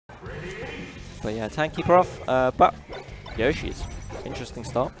But yeah, Tanki Prof, but Yoshi's. Interesting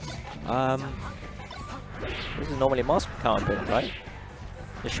start. This is normally mask counter build, right?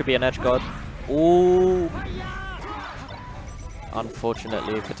 This should be an edge guard. Ooh!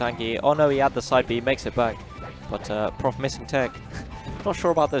 Unfortunately for Tanki. Oh no, he had the side B, makes it back. But Prof missing tech. Not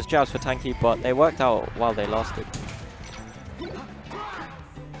sure about those jabs for Tanki, but they worked out while they lasted.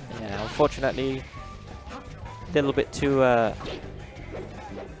 Yeah, unfortunately, a little bit too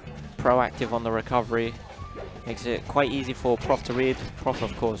proactive on the recovery. Makes it quite easy for Prof to read. Prof,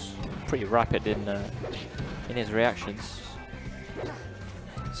 of course, pretty rapid in his reactions.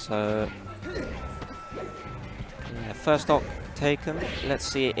 So, yeah, first stock taken. Let's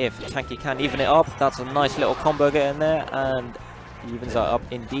see if Tanki can even it up. That's a nice little combo get in there, and he evens that up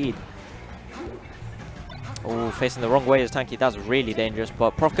indeed. Oh, facing the wrong way is Tanki. That's really dangerous,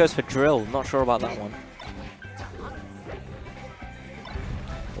 but Prof goes for drill. Not sure about that one.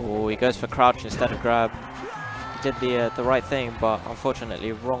 Oh, he goes for crouch instead of grab. He did the right thing, but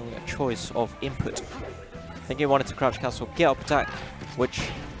unfortunately wrong choice of input. I think he wanted to crouch cancel, get up attack, which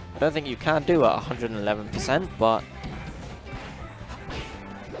I don't think you can do at 111%, but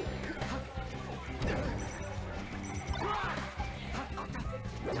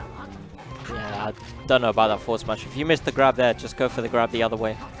yeah, I don't know about that forward smash. If you missed the grab there, just go for the grab the other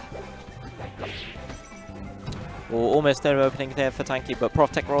way. Oh, almost no opening there for Tanki, but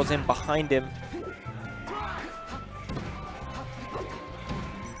Prof Tech rolls in behind him.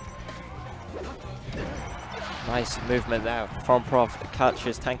 Nice movement there from Prof.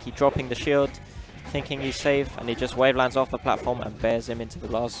 Catches Tanki dropping the shield, thinking he's safe, and he just wave lands off the platform and bears him into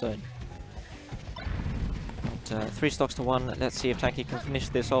the last zone. But, 3 stocks to 1. Let's see if Tanki can finish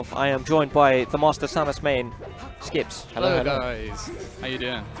this off. I am joined by the Master Samus main, Skips. Hello guys. How you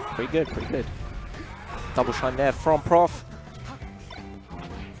doing? Pretty good, pretty good. Double shine there from Prof.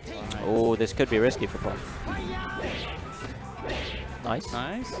 Oh, this could be risky for Prof. Nice.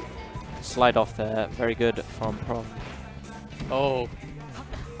 Nice. Slide off there, very good from Prof. Oh.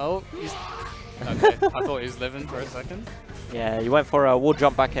 Oh, he's... Okay, I thought he was living for a second. Yeah, you went for a wall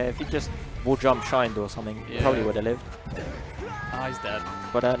jump back here. If you just wall jump shined or something, yeah, you probably would have lived. Ah, he's dead.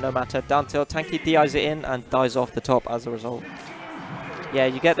 But no matter, down tilt, Tanki DIs it in and dies off the top as a result. Yeah,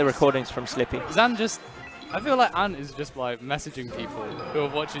 you get the recordings from Slippy. Zan just... I feel like Ant is just like messaging people who are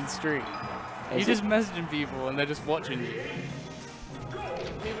watching stream. You're just messaging people and they're just watching you.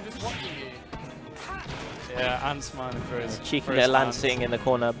 People just watching you. Yeah, Ant's smiling for his cheeky little land sitting in the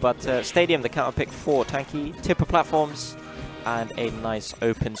corner, but Stadium, the counter pick for Tanki. Tipper platforms and a nice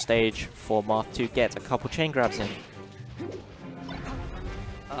open stage for Marth to get a couple chain grabs in.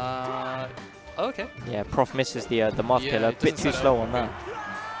 Okay. Yeah, Prof misses the Marth killer, a bit too slow on that.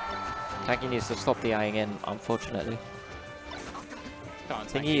 Tanki needs to stop the eyeing in, unfortunately. I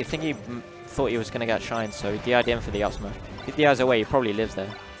think he thought he was going to get shine, so he DI'd in for the up smash. If he DI's away, he probably lives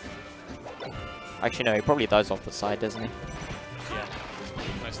there. Actually, no, he probably dies off the side, doesn't he? Yeah,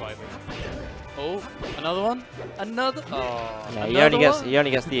 most likely. Oh, another one? Another? Oh, yeah, he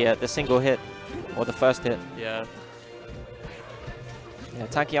only gets the single hit, or the first hit. Yeah. Yeah,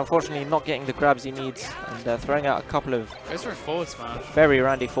 Tanki unfortunately not getting the grabs he needs, and throwing out a couple of goes for a forward smash. Very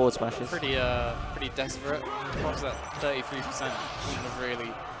randy forward smashes. Pretty desperate. Prof's at 33%. Wouldn't have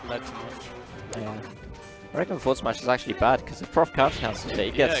really led to much. Yeah. I reckon forward smash is actually bad because if Prof couch cancels it,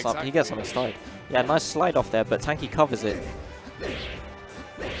 he gets something started. Yeah, nice slide off there, but Tanki covers it.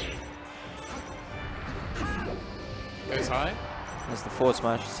 Goes high. There's the forward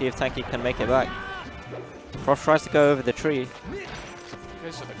smash. See if Tanki can make it back. Prof tries to go over the tree.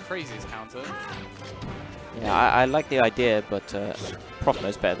 Goes for the craziest counter. Yeah, I like the idea, but Prof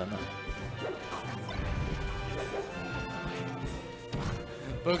knows better than that.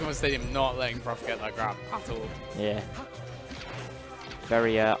 Pokemon Stadium not letting Prof get that grab at all. Yeah.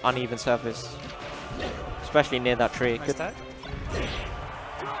 Very uneven surface, especially near that tree. Nice Good. tag.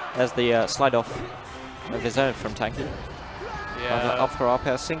 There's the slide off of his own from Tanki. Yeah. Up for up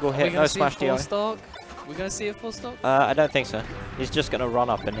air, single hit, no smash DI. We're gonna see a full stock? I don't think so. He's just gonna run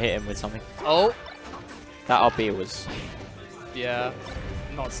up and hit him with something. Oh! That up B was... Yeah,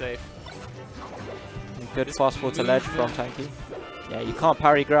 not safe. Good fast forward to ledge from Tanki. Yeah, you can't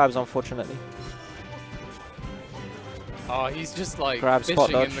parry grabs, unfortunately. Oh, he's just like grab fishing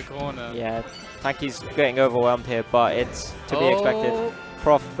spot dodge in the corner. Yeah, Tanki's getting overwhelmed here, but it's to be expected.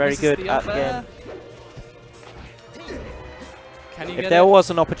 Prof, very good at the game. If there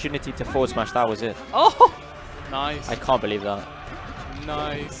was an opportunity to forward smash, that was it. Oh! Nice. I can't believe that.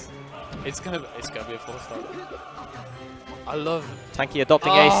 Nice. It's gonna be a full stop. I love Tanki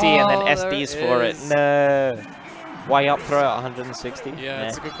adopting AC and then SDs for it. No. Why up throw at 160? Yeah,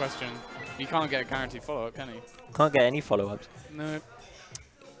 it's a good question. You can't get a guaranteed follow-up, can you? Can't get any follow-ups. No.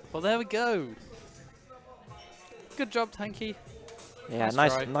 Well, there we go. Good job, Tanki. Yeah,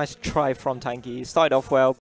 nice try from Tanki. He started off well.